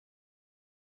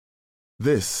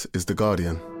This is The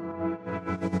Guardian.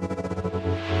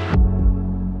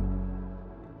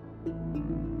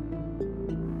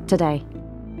 Today,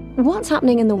 what's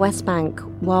happening in the West Bank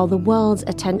while the world's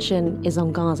attention is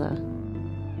on Gaza?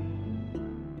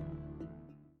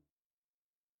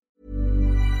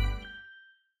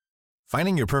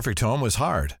 Finding your perfect home was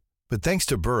hard, but thanks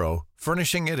to Burrow,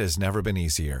 furnishing it has never been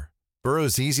easier.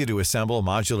 Burrow's easy-to-assemble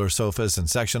modular sofas and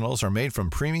sectionals are made from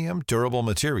premium, durable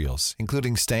materials,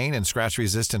 including stain and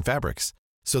scratch-resistant fabrics.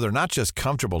 So they're not just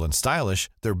comfortable and stylish,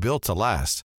 they're built to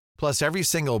last. Plus, every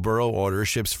single Burrow order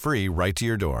ships free right to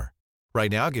your door.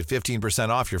 Right now, get 15%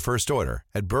 off your first order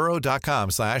at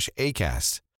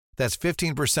burrow.com/ACAST. That's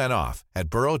 15% off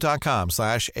at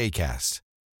burrow.com/ACAST.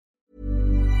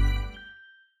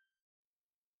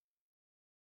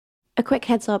 A quick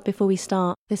heads up before we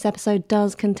start. This episode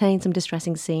does contain some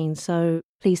distressing scenes, so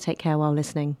please take care while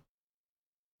listening.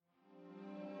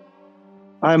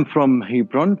 I'm from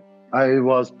Hebron. I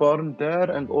was born there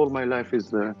and all my life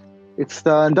is there. It's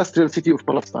the industrial city of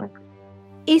Palestine.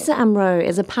 Issa Amro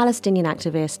is a Palestinian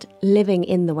activist living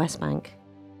in the West Bank.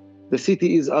 The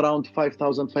city is around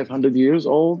 5,500 years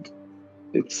old.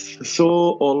 It's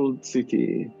so old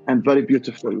city and very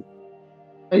beautiful.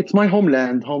 It's my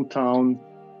homeland, hometown.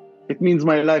 It means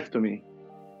my life to me.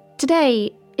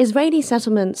 Today, Israeli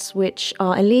settlements, which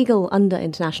are illegal under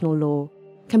international law,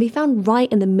 can be found right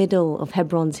in the middle of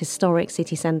Hebron's historic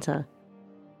city centre.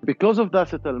 Because of the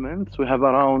settlements, we have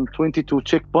around 22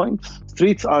 checkpoints.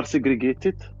 Streets are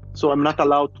segregated, so I'm not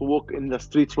allowed to walk in the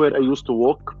streets where I used to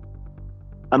walk.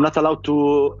 I'm not allowed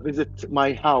to visit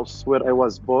my house where I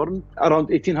was born.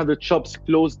 Around 1,800 shops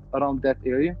closed around that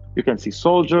area. You can see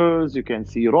soldiers, you can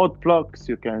see roadblocks,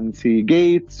 you can see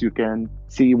gates, you can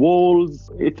see walls.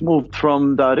 It moved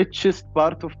from the richest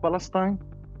part of Palestine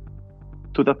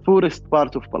to the poorest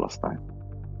part of Palestine.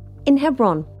 In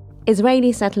Hebron,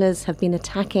 Israeli settlers have been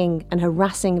attacking and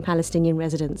harassing Palestinian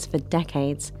residents for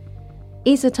decades.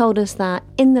 Issa told us that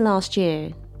in the last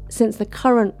year, since the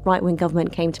current right-wing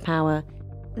government came to power,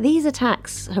 these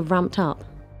attacks have ramped up.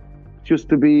 It used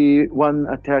to be 1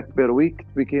 attack per week.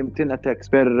 It became 10 attacks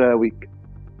per week,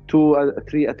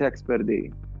 3 attacks per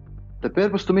day. The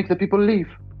purpose to make the people leave.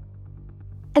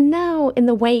 And now, in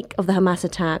the wake of the Hamas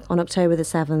attack on October the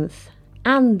 7th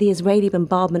and the Israeli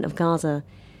bombardment of Gaza,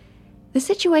 the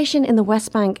situation in the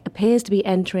West Bank appears to be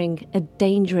entering a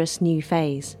dangerous new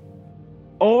phase.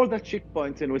 All the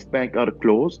checkpoints in West Bank are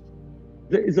closed.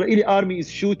 The Israeli army is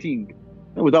shooting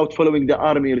without following the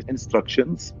army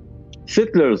instructions.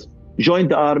 Settlers join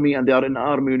the army and they are in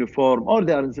army uniform or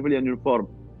they are in civilian uniform.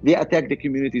 They attack the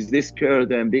communities, they scare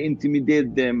them, they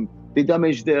intimidate them, they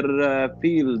damage their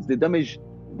fields, they damage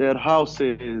their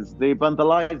houses, they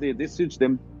vandalize it, they search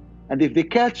them. And if they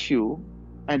catch you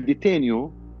and detain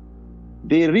you,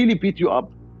 they really beat you up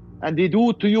and they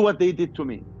do to you what they did to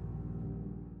me.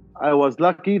 I was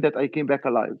lucky that I came back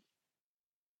alive.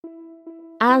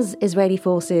 As Israeli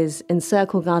forces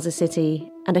encircle Gaza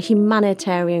City and a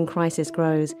humanitarian crisis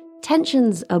grows,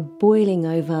 tensions are boiling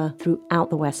over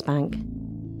throughout the West Bank.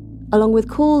 Along with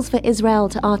calls for Israel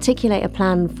to articulate a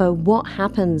plan for what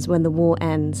happens when the war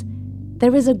ends,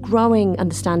 there is a growing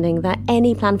understanding that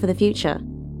any plan for the future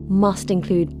must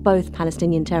include both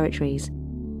Palestinian territories.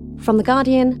 From The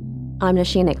Guardian, I'm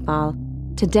Nosheen Iqbal.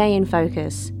 Today in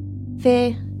focus,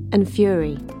 fear and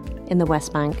fury in the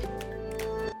West Bank.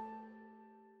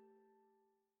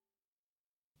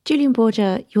 Julian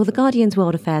Borger, you're The Guardian's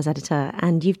World Affairs editor,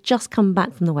 and you've just come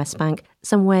back from the West Bank,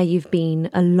 somewhere you've been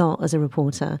a lot as a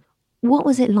reporter. What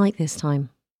was it like this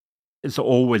time? It's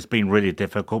always been really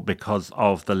difficult because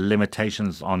of the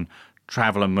limitations on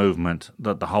travel and movement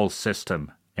that the whole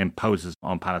system imposes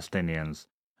on Palestinians.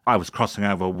 I was crossing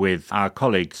over with our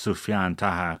colleague Soufiane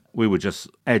Taha. We were just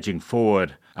edging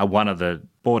forward at one of the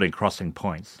boarding crossing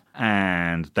points,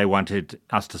 and they wanted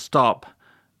us to stop.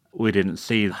 We didn't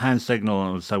see the hand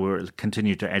signal, and so we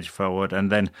continued to edge forward.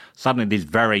 And then suddenly these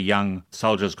very young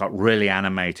soldiers got really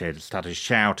animated, started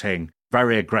shouting,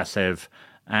 very aggressive.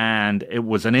 And it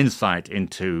was an insight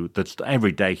into the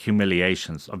everyday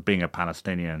humiliations of being a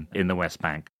Palestinian in the West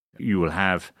Bank. You will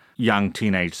have young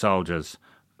teenage soldiers,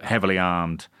 heavily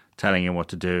armed, telling you what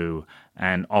to do,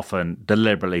 and often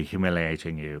deliberately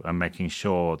humiliating you and making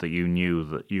sure that you knew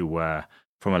that you were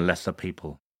from a lesser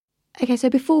people. Okay, so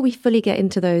before we fully get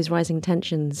into those rising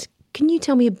tensions, can you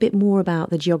tell me a bit more about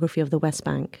the geography of the West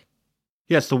Bank?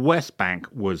 Yes, the West Bank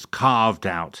was carved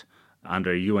out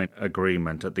under a UN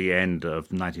agreement at the end of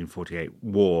the 1948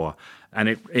 war, and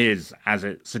it is, as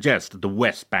it suggests, the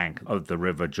West Bank of the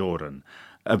River Jordan,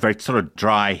 a very sort of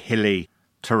dry, hilly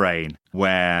terrain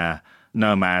where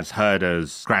nomads,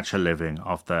 herders, scratch a living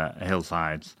off the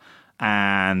hillsides,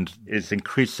 and it's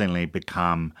increasingly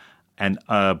become an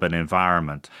urban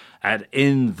environment. And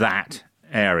in that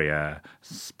area,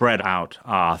 spread out,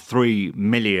 are 3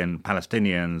 million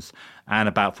Palestinians and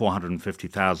about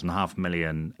 450,000, half a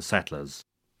million settlers.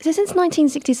 So since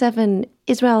 1967,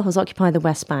 Israel has occupied the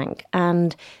West Bank,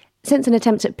 and since an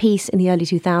attempt at peace in the early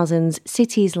 2000s,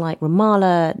 cities like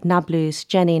Ramallah, Nablus,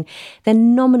 Jenin, they're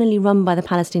nominally run by the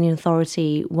Palestinian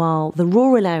Authority, while the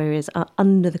rural areas are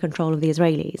under the control of the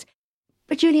Israelis.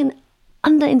 But Julian,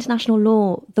 under international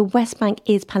law, the West Bank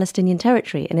is Palestinian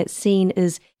territory, and it's seen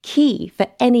as key for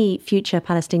any future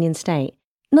Palestinian state.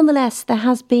 Nonetheless, there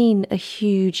has been a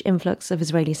huge influx of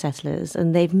Israeli settlers,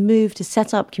 and they've moved to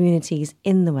set up communities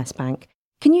in the West Bank.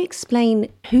 Can you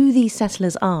explain who these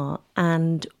settlers are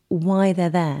and why they're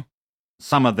there?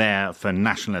 Some are there for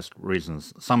nationalist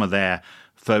reasons. Some are there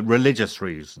for religious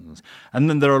reasons. And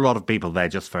then there are a lot of people there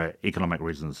just for economic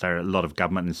reasons. There are a lot of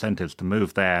government incentives to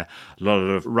move there. A lot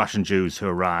of Russian Jews who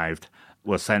arrived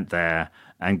were sent there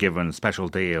and given special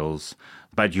deals.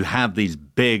 But you have these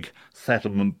big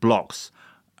settlement blocks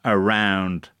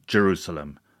around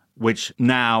Jerusalem, which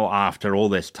now, after all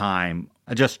this time,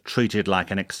 are just treated like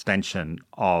an extension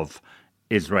of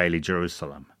Israeli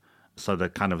Jerusalem. So they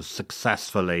kind of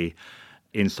successfully,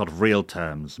 in sort of real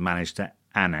terms, managed to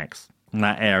annex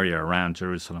that area around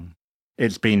Jerusalem.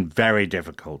 It's been very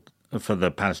difficult for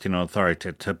the Palestinian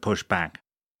Authority to push back.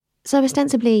 So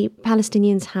ostensibly,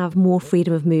 Palestinians have more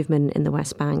freedom of movement in the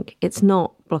West Bank. It's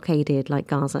not blockaded like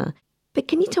Gaza. But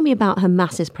can you tell me about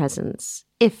Hamas's presence,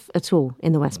 if at all,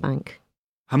 in the West Bank?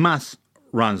 Hamas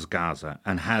runs Gaza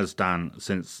and has done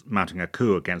since mounting a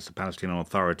coup against the Palestinian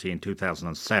Authority in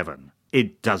 2007.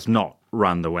 It does not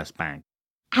run the West Bank.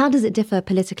 How does it differ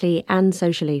politically and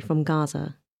socially from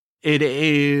Gaza? It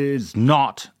is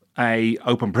not an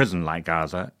open prison like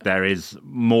Gaza. There is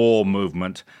more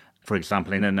movement, for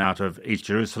example, in and out of East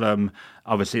Jerusalem.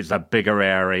 Obviously, it's a bigger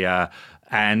area,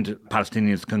 and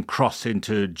Palestinians can cross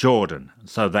into Jordan,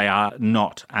 so they are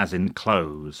not as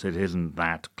enclosed. It isn't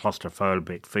that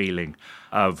claustrophobic feeling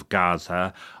of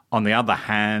Gaza. On the other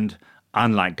hand,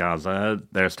 unlike Gaza,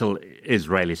 there are still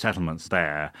Israeli settlements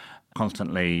there,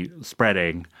 constantly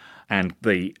spreading, and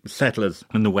the settlers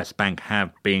in the West Bank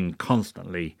have been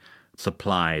constantly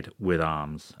supplied with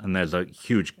arms, and there's a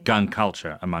huge gun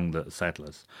culture among the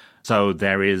settlers. So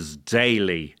there is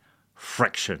daily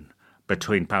friction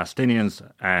between Palestinians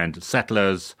and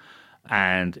settlers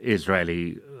and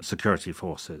Israeli security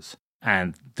forces.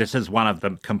 And this is one of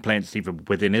the complaints even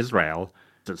within Israel,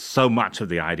 that so much of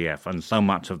the IDF and so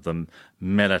much of the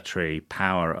military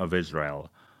power of Israel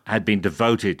had been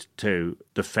devoted to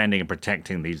defending and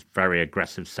protecting these very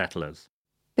aggressive settlers.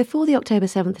 Before the October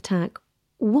 7th attack,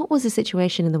 what was the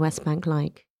situation in the West Bank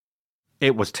like?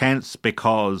 It was tense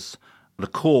because the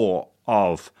core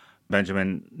of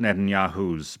Benjamin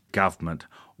Netanyahu's government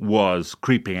was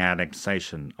creeping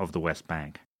annexation of the West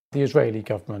Bank. The Israeli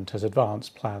government has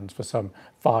advanced plans for some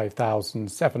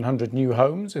 5,700 new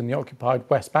homes in the occupied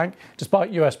West Bank,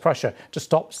 despite US pressure to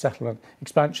stop settlement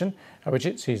expansion, which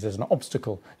it sees as an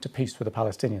obstacle to peace with the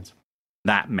Palestinians.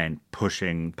 That meant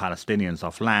pushing Palestinians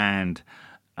off land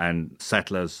and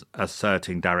settlers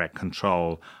asserting direct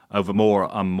control over more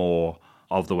and more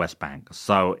of the West Bank.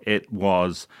 So it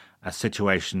was a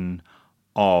situation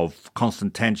of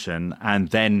constant tension and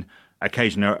then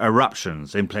occasional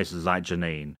eruptions in places like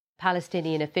Jenin.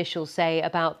 Palestinian officials say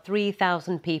about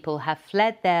 3,000 people have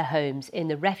fled their homes in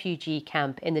the refugee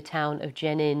camp in the town of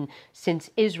Jenin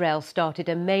since Israel started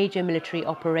a major military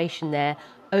operation there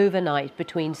overnight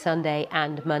between Sunday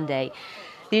and Monday.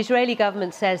 The Israeli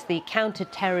government says the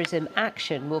counter-terrorism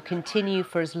action will continue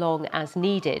for as long as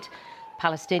needed.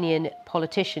 Palestinian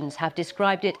politicians have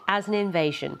described it as an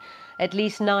invasion. At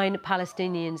least 9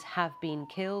 Palestinians have been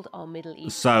killed on Middle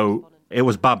East. So it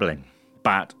was bubbling,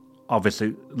 but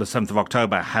obviously the 7th of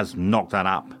October has knocked that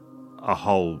up a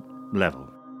whole level.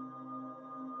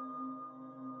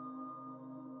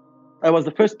 I was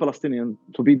the first Palestinian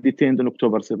to be detained on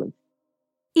October 7th.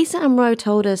 Issa Amro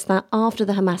told us that after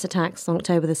the Hamas attacks on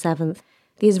October the 7th,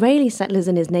 the Israeli settlers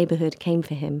in his neighbourhood came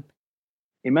for him.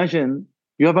 Imagine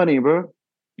you have a neighbor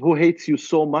who hates you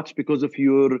so much because of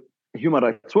your human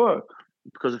rights work,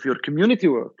 because of your community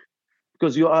work,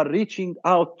 because you are reaching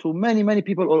out to many, many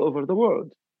people all over the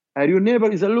world. And your neighbor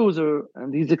is a loser,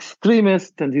 and he's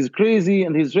extremist, and he's crazy,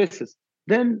 and he's racist.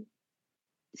 Then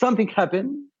something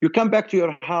happened. You come back to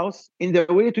your house. In the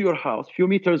way to your house, few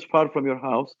meters far from your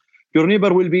house, your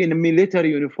neighbor will be in a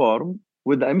military uniform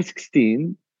with the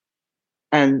M16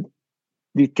 and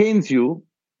detains you,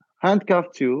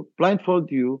 handcuffs you,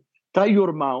 blindfold you, tie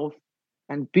your mouth,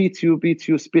 and beat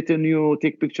you, spit on you,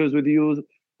 take pictures with you,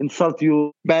 insult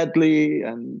you badly,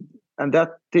 and that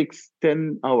takes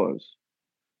 10 hours.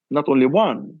 Not only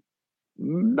one,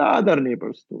 the other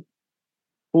neighbors too,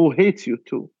 who hate you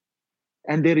too.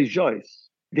 And they rejoice.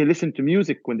 They listen to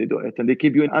music when they do it, and they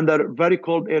keep you under very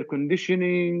cold air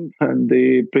conditioning, and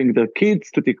they bring their kids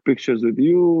to take pictures with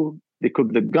you. They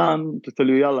cook the gun to tell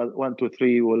you, yalla, 1, 2,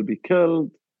 3 will be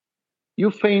killed.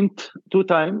 You faint 2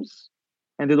 times,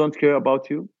 and they don't care about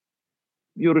you.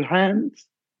 Your hands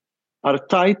are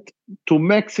tight to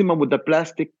maximum with the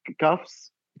plastic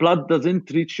cuffs. Blood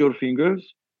doesn't reach your fingers,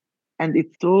 and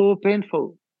it's so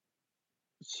painful.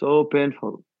 So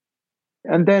painful.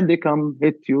 And then they come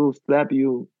hit you, slap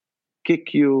you,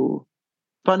 kick you,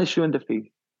 punish you in the face.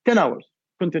 10 hours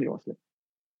continuously.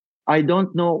 I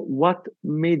don't know what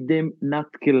made them not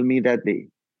kill me that day,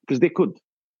 because they could.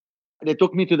 They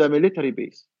took me to the military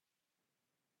base.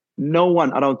 No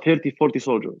one, around 30, 40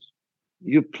 soldiers.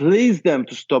 You please them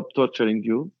to stop torturing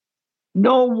you.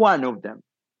 No one of them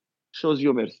shows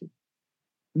you mercy.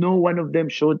 No one of them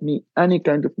showed me any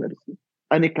kind of mercy,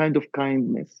 any kind of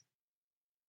kindness.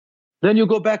 Then you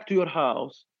go back to your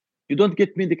house. You don't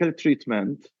get medical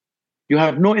treatment. You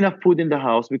have no enough food in the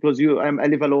house because I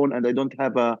live alone and I don't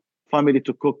have a family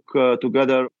to cook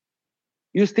together.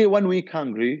 You stay 1 week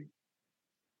hungry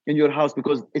in your house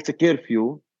because it's a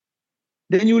curfew.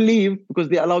 Then you leave because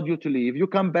they allowed you to leave. You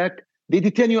come back, they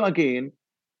detain you again.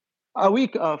 A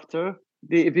week after,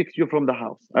 they evict you from the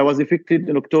house. I was evicted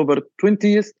on October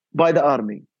 20th by the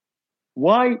army.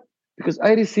 Why? Because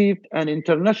I received an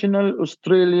international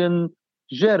Australian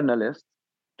journalist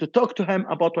to talk to him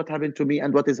about what happened to me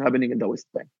and what is happening in the West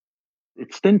Bank.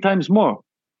 It's 10 times more.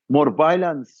 More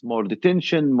violence, more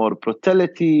detention, more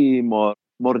brutality, more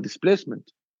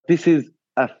displacement. This is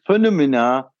a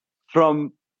phenomena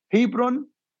from Hebron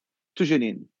to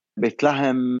Jenin,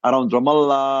 Bethlehem, around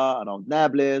Ramallah, around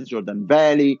Nablus, Jordan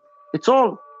Valley. It's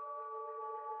all.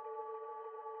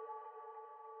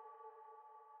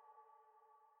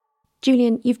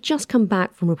 Julian, you've just come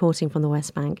back from reporting from the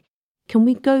West Bank. Can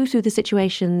we go through the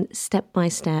situation step by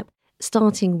step,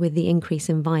 starting with the increase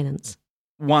in violence?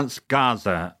 Once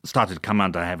Gaza started to come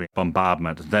under heavy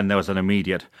bombardment, then there was an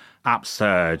immediate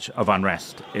upsurge of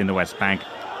unrest in the West Bank.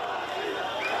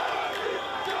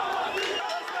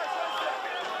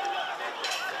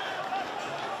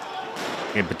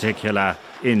 In particular,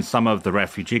 in some of the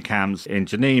refugee camps in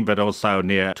Jenin, but also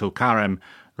near Tulkarem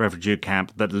refugee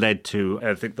camp that led to,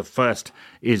 I think, the first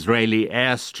Israeli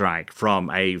airstrike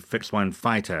from a fixed-wing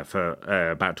fighter for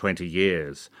about 20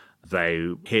 years.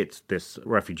 They hit this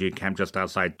refugee camp just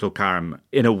outside Tulkarem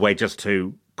in a way just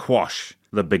to quash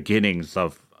the beginnings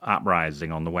of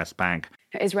uprising on the West Bank.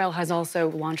 Israel has also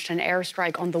launched an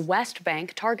airstrike on the West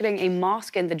Bank, targeting a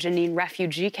mosque in the Jenin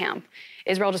refugee camp.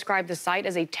 Israel described the site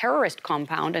as a terrorist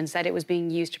compound and said it was being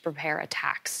used to prepare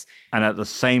attacks. And at the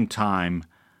same time,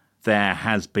 there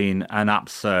has been an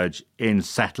upsurge in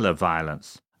settler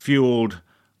violence, fueled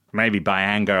maybe by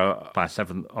anger by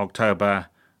 7th October,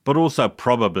 but also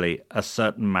probably a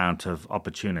certain amount of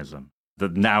opportunism.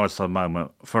 That now is the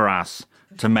moment for us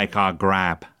to make our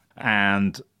grab.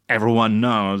 And everyone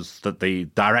knows that the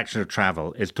direction of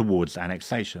travel is towards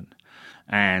annexation.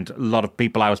 And a lot of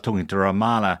people I was talking to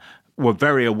Ramallah were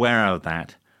very aware of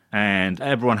that. And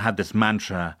everyone had this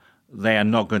mantra, they are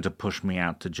not going to push me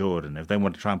out to Jordan. If they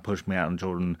want to try and push me out in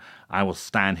Jordan, I will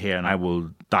stand here and I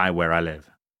will die where I live.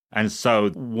 And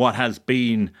so what has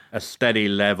been a steady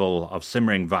level of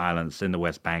simmering violence in the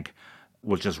West Bank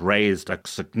was just raised a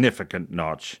significant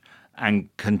notch and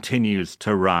continues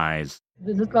to rise.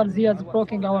 The settlers here is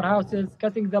breaking our houses,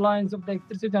 cutting the lines of the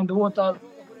electricity and the water,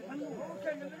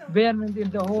 burning in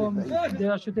the homes. They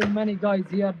are shooting many guys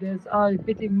here. There's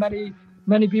beating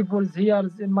many people here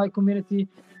in my community.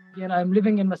 And I'm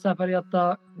living in Masafa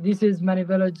Yatta. This is many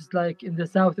villages like in the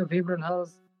south of Hebron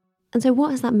Hills. And so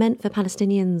what has that meant for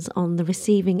Palestinians on the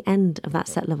receiving end of that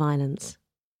settler violence?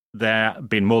 There have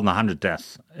been more than 100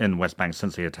 deaths in the West Bank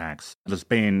since the attacks. There's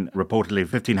been reportedly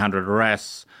 1,500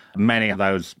 arrests, many of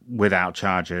those without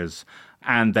charges,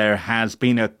 and there has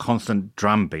been a constant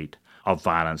drumbeat of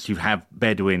violence. You have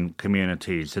Bedouin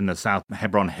communities in the South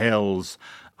Hebron Hills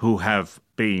who have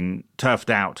been turfed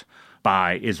out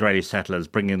by Israeli settlers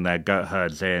bringing their goat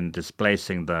herds in,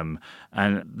 displacing them,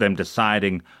 and them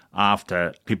deciding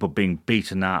after people being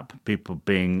beaten up, people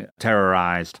being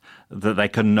terrorized, that they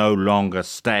can no longer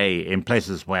stay in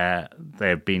places where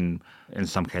they've been, in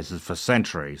some cases, for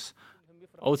centuries.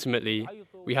 Ultimately,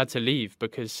 we had to leave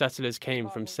because settlers came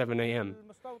from 7 a.m.,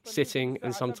 sitting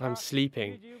and sometimes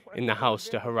sleeping in the house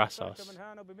to harass us.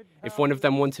 If one of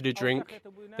them wanted a drink,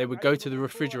 they would go to the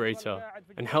refrigerator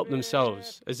and help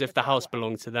themselves as if the house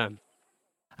belonged to them.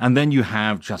 And then you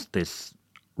have just this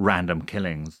random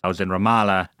killings. I was in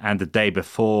Ramallah, and the day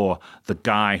before, the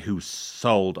guy who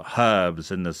sold herbs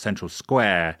in the central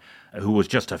square, who was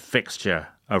just a fixture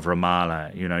of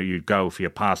Ramallah. You know, you'd go for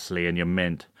your parsley and your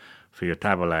mint, for your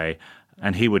tabbouleh,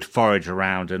 and he would forage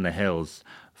around in the hills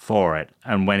for it.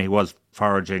 And when he was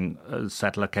foraging, a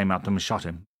settler came up to him and shot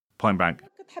him, point blank.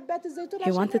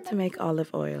 He wanted to make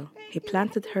olive oil. He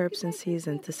planted herbs in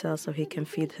season to sell so he can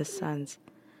feed his sons.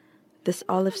 This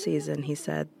olive season, he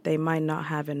said, they might not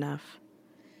have enough.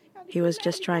 He was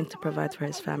just trying to provide for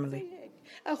his family.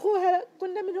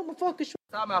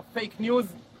 Fake news.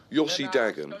 Yossi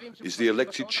Dagan is the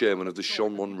elected chairman of the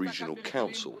Shomron Regional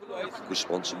Council,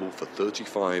 responsible for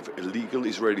 35 illegal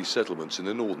Israeli settlements in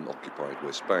the northern occupied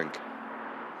West Bank.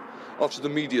 After the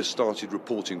media started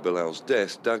reporting Bilal's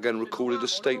death, Dagan recorded a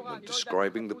statement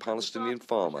describing the Palestinian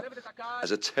farmer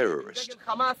as a terrorist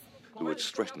who had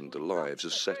threatened the lives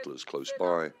of settlers close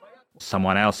by.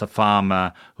 Someone else, a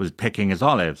farmer, was picking his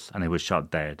olives and he was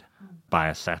shot dead by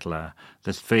a settler.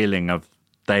 This feeling of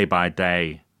day by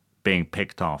day being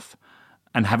picked off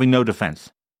and having no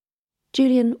defence.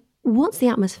 Julian, what's the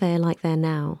atmosphere like there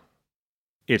now?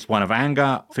 It's one of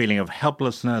anger, feeling of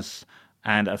helplessness,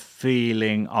 and a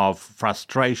feeling of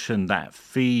frustration that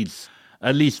feeds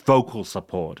at least vocal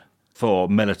support for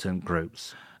militant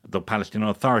groups. The Palestinian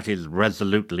Authority is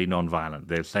resolutely non-violent.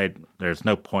 They've said there's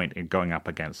no point in going up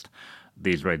against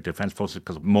the Israeli Defense Forces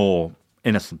because more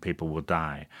innocent people will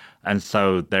die. And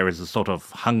so there is a sort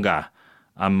of hunger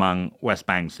among West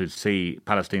Banks who see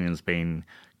Palestinians being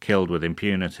killed with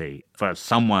impunity for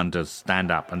someone to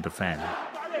stand up and defend.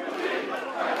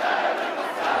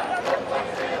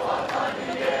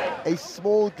 A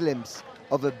small glimpse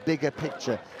of a bigger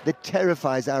picture that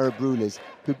terrifies Arab rulers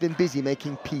who've been busy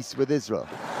making peace with Israel.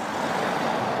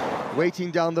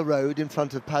 Waiting down the road in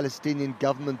front of Palestinian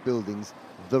government buildings,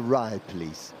 the riot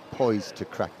police poised to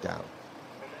crack down.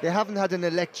 They haven't had an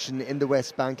election in the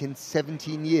West Bank in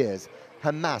 17 years.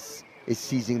 Hamas is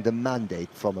seizing the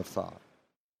mandate from afar.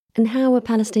 And how are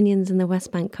Palestinians in the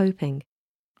West Bank coping?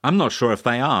 I'm not sure if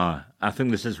they are. I think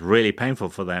this is really painful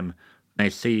for them. They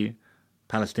see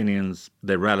Palestinians,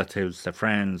 their relatives, their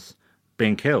friends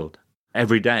being killed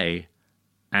every day.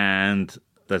 And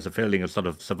there's a feeling of sort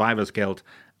of survivor's guilt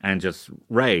and just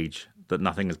rage that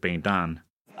nothing is being done.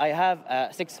 I have a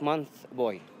 6-month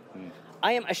boy.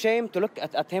 I am ashamed to look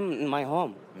at him in my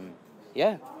home.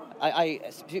 Yeah, I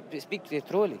speak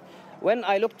truly. When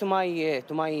I look to my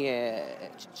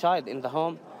child in the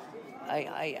home,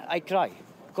 I cry.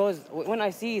 Because when I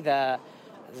see the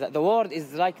world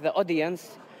is like the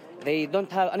audience, they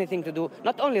don't have anything to do,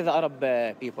 not only the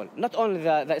Arab people, not only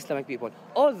the Islamic people,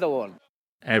 all the world.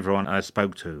 Everyone I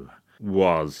spoke to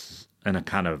was in a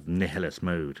kind of nihilist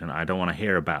mood, and I don't want to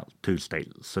hear about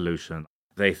two-state solution.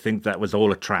 They think that was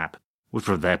all a trap, which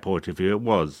from their point of view it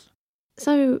was.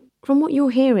 So, from what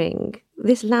you're hearing,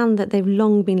 this land that they've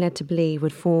long been led to believe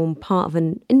would form part of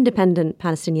an independent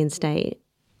Palestinian state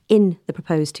in the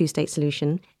proposed two-state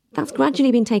solution, that's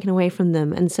gradually been taken away from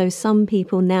them, and so some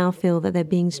people now feel that they're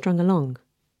being strung along.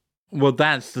 Well,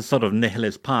 that's the sort of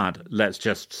nihilist part. Let's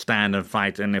just stand and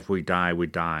fight, and if we die, we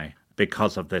die.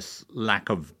 Because of this lack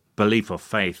of belief or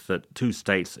faith that two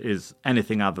states is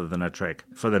anything other than a trick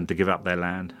for them to give up their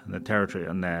land, their territory,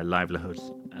 and their livelihoods.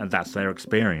 And that's their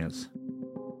experience.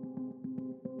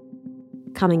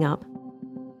 Coming up,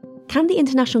 can the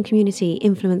international community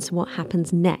influence what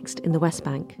happens next in the West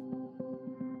Bank?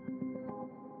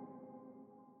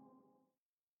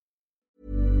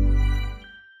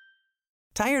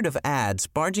 Tired of ads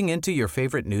barging into your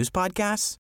favorite news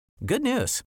podcasts? Good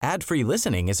news. Ad-free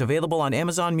listening is available on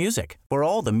Amazon Music for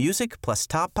all the music plus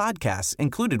top podcasts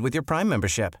included with your Prime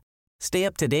membership. Stay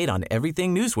up to date on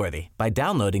everything newsworthy by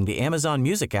downloading the Amazon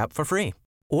Music app for free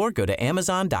or go to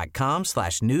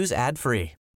amazon.com/news ad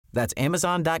free. That's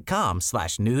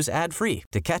amazon.com/news ad free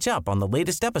to catch up on the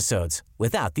latest episodes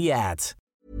without the ads.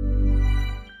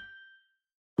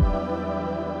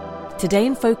 Today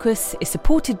in Focus is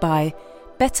supported by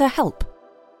BetterHelp.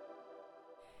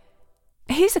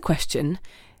 Here's a question.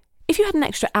 If you had an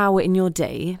extra hour in your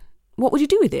day, what would you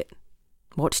do with it?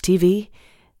 Watch TV?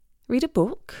 Read a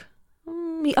book?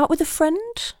 Meet up with a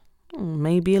friend?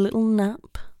 Maybe a little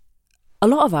nap? A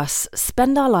lot of us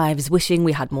spend our lives wishing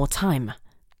we had more time.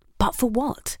 But for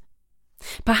what?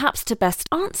 Perhaps to best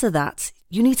answer that,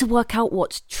 you need to work out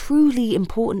what's truly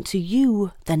important to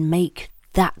you, then make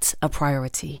that a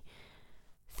priority.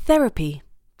 Therapy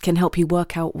can help you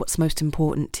work out what's most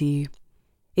important to you.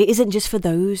 It isn't just for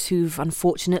those who've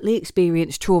unfortunately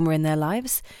experienced trauma in their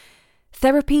lives.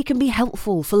 Therapy can be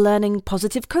helpful for learning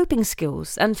positive coping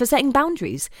skills and for setting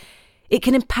boundaries. It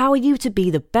can empower you to be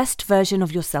the best version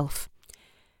of yourself.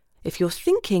 If you're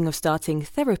thinking of starting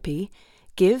therapy,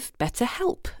 give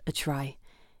BetterHelp a try.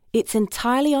 It's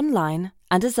entirely online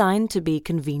and designed to be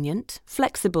convenient,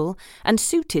 flexible, and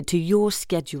suited to your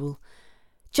schedule.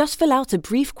 Just fill out a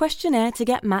brief questionnaire to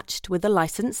get matched with a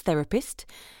licensed therapist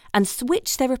and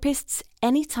switch therapists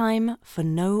anytime for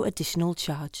no additional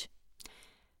charge.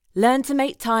 Learn to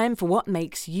make time for what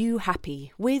makes you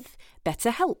happy with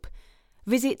BetterHelp.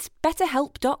 Visit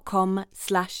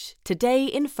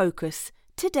betterhelp.com/todayinfocus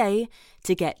today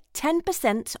to get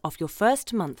 10% off your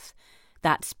first month.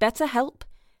 That's BetterHelp,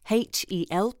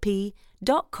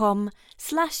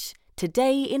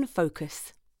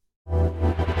 HELP.com/todayinfocus.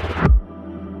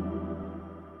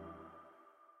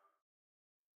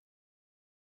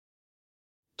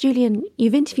 Julian,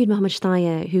 you've interviewed Mohammed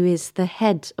Shtayyeh, who is the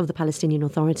head of the Palestinian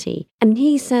Authority, and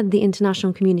he said the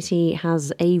international community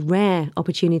has a rare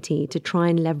opportunity to try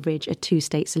and leverage a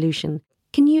two-state solution.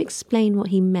 Can you explain what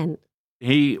he meant?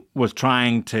 He was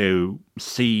trying to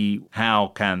see how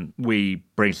can we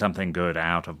bring something good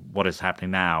out of what is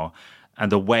happening now.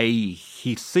 And the way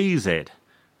he sees it,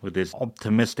 with this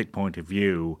optimistic point of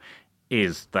view,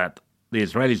 is that the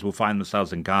Israelis will find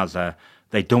themselves in Gaza.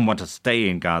 They don't want to stay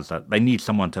in Gaza. They need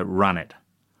someone to run it.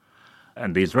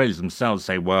 And the Israelis themselves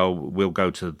say, well, we'll go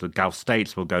to the Gulf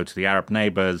states, we'll go to the Arab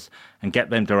neighbors and get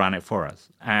them to run it for us.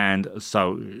 And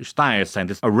so Shtayyeh is saying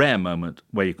this is a rare moment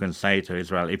where you can say to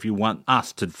Israel, if you want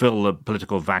us to fill the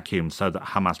political vacuum so that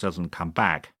Hamas doesn't come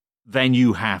back, then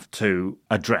you have to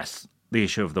address the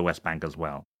issue of the West Bank as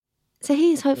well. So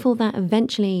he is hopeful that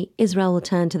eventually Israel will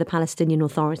turn to the Palestinian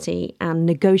Authority and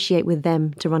negotiate with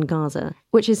them to run Gaza,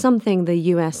 which is something the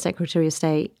US Secretary of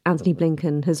State Antony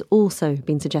Blinken has also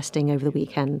been suggesting over the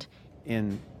weekend.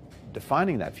 In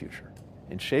defining that future,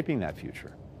 in shaping that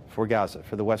future for Gaza,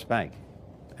 for the West Bank,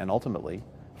 and ultimately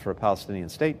for a Palestinian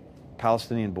state,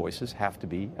 Palestinian voices have to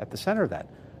be at the center of that.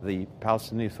 The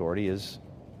Palestinian Authority is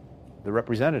the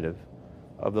representative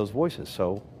of those voices,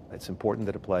 so it's important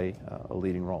that it play a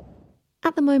leading role.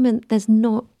 At the moment, there's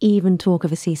not even talk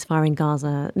of a ceasefire in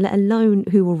Gaza, let alone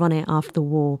who will run it after the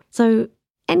war. So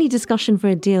any discussion for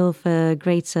a deal for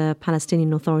greater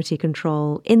Palestinian Authority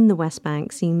control in the West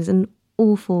Bank seems an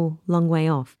awful long way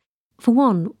off. For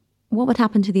one, what would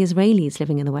happen to the Israelis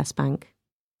living in the West Bank?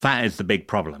 That is the big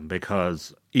problem,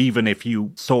 because even if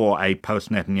you saw a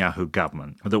post-Netanyahu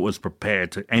government that was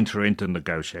prepared to enter into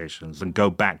negotiations and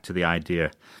go back to the idea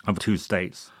of two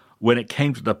states, when it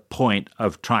came to the point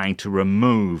of trying to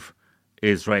remove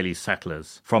Israeli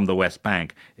settlers from the West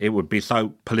Bank, it would be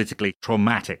so politically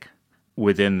traumatic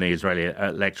within the Israeli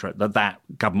electorate that that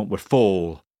government would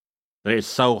fall. That it's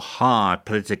so hard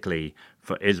politically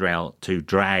for Israel to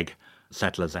drag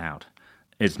settlers out.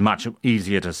 It's much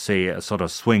easier to see a sort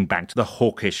of swing back to the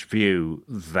hawkish view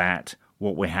that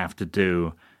what we have to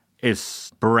do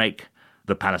is break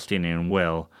the Palestinian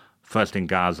will, first in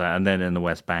Gaza and then in the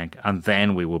West Bank, and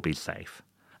then we will be safe.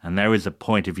 And there is a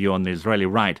point of view on the Israeli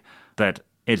right that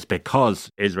it's because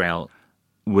Israel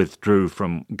withdrew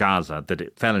from Gaza that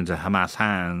it fell into Hamas'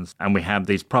 hands, and we have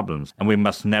these problems, and we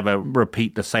must never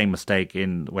repeat the same mistake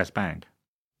in the West Bank.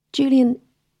 Julian,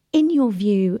 in your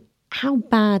view, how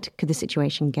bad could the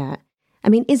situation get? I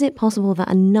mean, is it possible that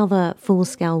another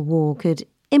full-scale war could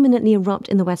imminently erupt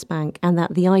in the West Bank and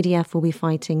that the IDF will be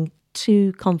fighting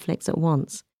two conflicts at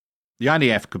once? The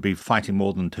IDF could be fighting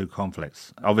more than two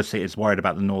conflicts. Obviously, it's worried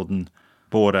about the northern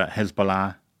border.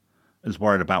 Hezbollah is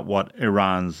worried about what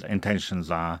Iran's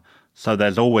intentions are. So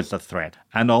there's always a threat.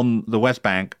 And on the West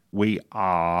Bank, we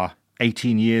are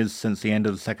 18 years since the end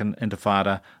of the Second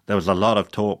Intifada. There was a lot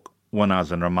of talk when I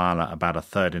was in Ramallah about a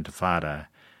third Intifada.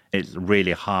 It's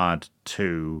really hard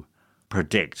to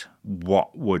predict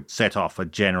what would set off a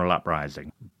general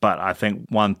uprising. But I think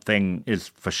one thing is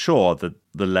for sure, that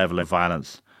the level of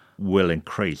violence will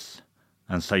increase.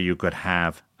 And so you could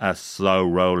have a slow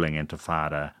rolling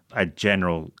intifada, a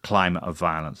general climate of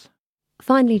violence.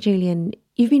 Finally, Julian,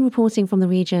 you've been reporting from the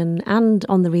region and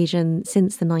on the region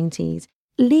since the 90s.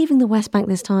 Leaving the West Bank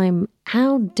this time,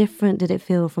 how different did it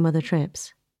feel from other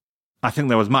trips? I think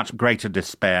there was much greater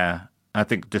despair. I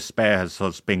think despair has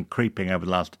sort of been creeping over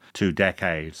the last 2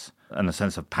 decades, and a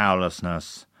sense of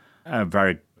powerlessness, a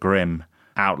very grim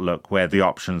outlook where the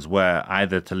options were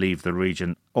either to leave the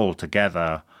region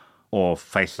altogether or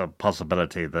face the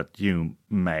possibility that you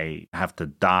may have to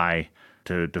die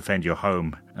to defend your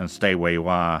home and stay where you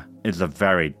are. It's a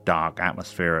very dark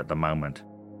atmosphere at the moment.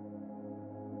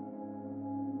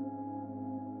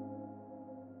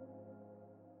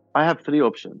 I have 3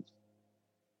 options.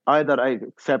 Either I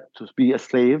accept to be a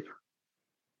slave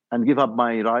and give up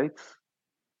my rights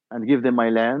and give them my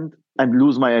land and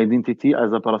lose my identity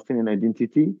as a Palestinian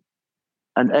identity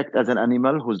and act as an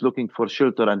animal who's looking for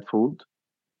shelter and food,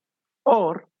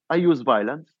 or I use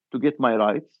violence to get my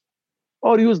rights,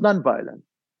 or use non-violence.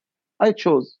 I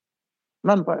chose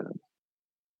non-violence.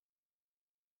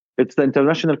 It's the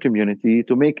international community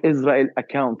to make Israel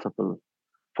accountable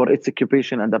for its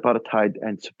occupation and apartheid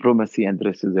and supremacy and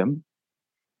racism.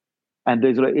 And the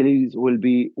Israelis will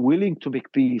be willing to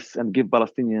make peace and give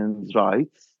Palestinians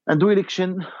rights and do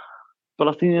election.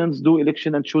 Palestinians do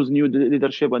election and choose new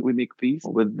leadership, and we make peace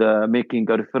with making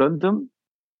a referendum.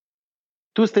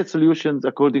 Two-state solutions,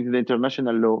 according to the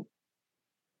international law,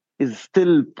 is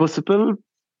still possible.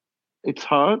 It's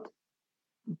hard,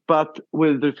 but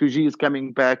with refugees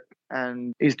coming back,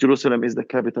 and East Jerusalem is the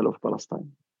capital of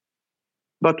Palestine.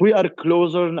 But we are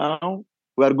closer now.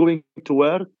 We are going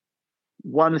toward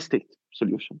one-state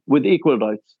solution with equal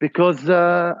rights, because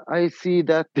I see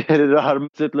that there are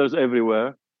settlers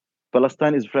everywhere.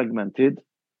 Palestine is fragmented.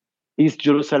 East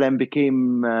Jerusalem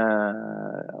became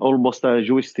almost a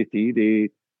Jewish city. They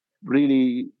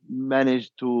really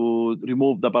managed to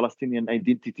remove the Palestinian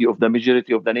identity of the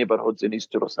majority of the neighborhoods in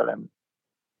East Jerusalem.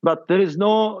 But there is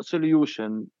no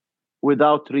solution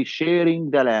without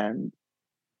resharing the land,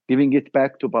 giving it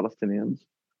back to Palestinians,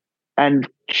 and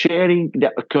sharing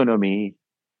the economy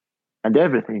and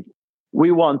everything.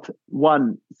 We want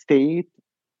one state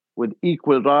with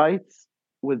equal rights,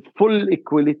 with full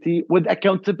equality, with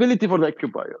accountability for the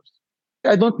occupiers.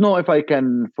 I don't know if I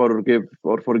can forgive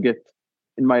or forget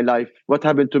in my life what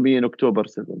happened to me in October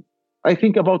 7th. I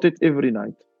think about it every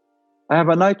night. I have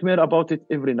a nightmare about it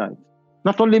every night.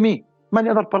 Not only me, many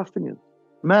other Palestinians.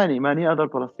 Many other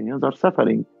Palestinians are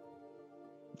suffering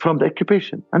from the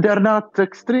occupation. And they are not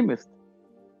extremists.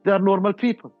 They are normal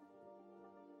people.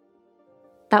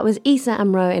 That was Issa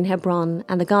Amro in Hebron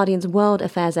and The Guardian's World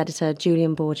Affairs editor,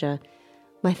 Julian Borger.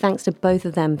 My thanks to both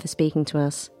of them for speaking to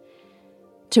us.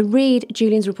 To read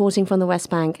Julian's reporting from the West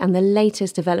Bank and the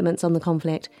latest developments on the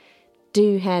conflict,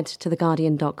 do head to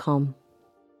theguardian.com.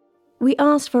 We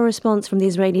asked for a response from the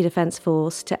Israeli Defense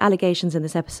Force to allegations in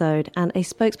this episode, and a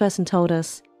spokesperson told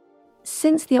us,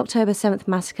 since the October 7th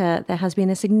massacre, there has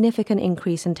been a significant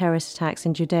increase in terrorist attacks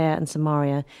in Judea and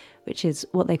Samaria, which is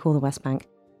what they call the West Bank.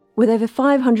 With over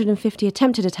 550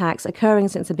 attempted attacks occurring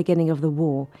since the beginning of the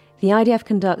war, the IDF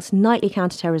conducts nightly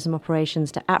counter-terrorism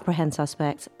operations to apprehend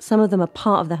suspects. Some of them are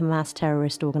part of the Hamas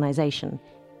terrorist organisation.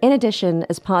 In addition,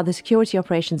 as part of the security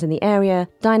operations in the area,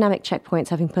 dynamic checkpoints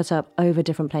have been put up over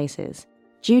different places.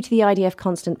 Due to the IDF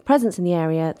constant presence in the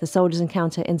area, the soldiers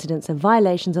encounter incidents of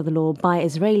violations of the law by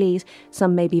Israelis.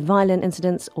 Some may be violent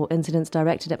incidents or incidents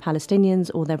directed at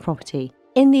Palestinians or their property.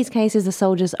 In these cases, the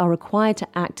soldiers are required to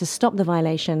act to stop the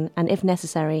violation and, if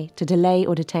necessary, to delay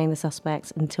or detain the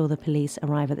suspects until the police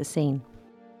arrive at the scene.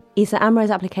 Issa Amro's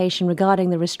application regarding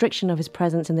the restriction of his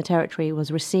presence in the territory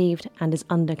was received and is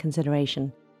under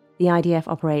consideration. The IDF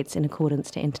operates in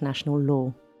accordance to international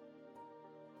law.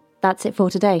 That's it for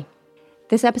today.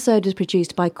 This episode was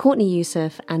produced by Courtney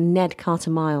Youssef and Ned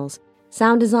Carter-Miles.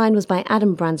 Sound design was by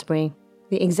Adam Bransbury.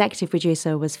 The executive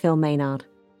producer was Phil Maynard.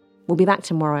 We'll be back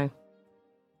tomorrow.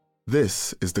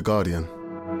 This is The Guardian.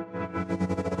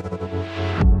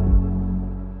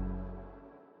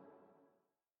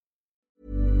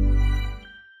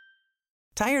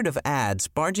 Tired of ads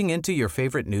barging into your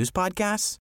favorite news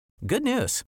podcasts? Good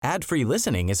news. Ad-free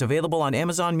listening is available on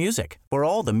Amazon Music for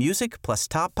all the music plus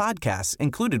top podcasts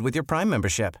included with your Prime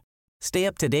membership. Stay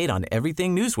up to date on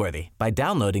everything newsworthy by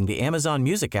downloading the Amazon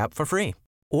Music app for free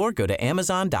or go to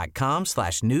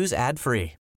amazon.com/news ad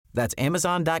free. That's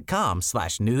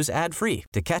amazon.com/news ad free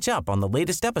to catch up on the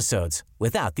latest episodes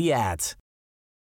without the ads.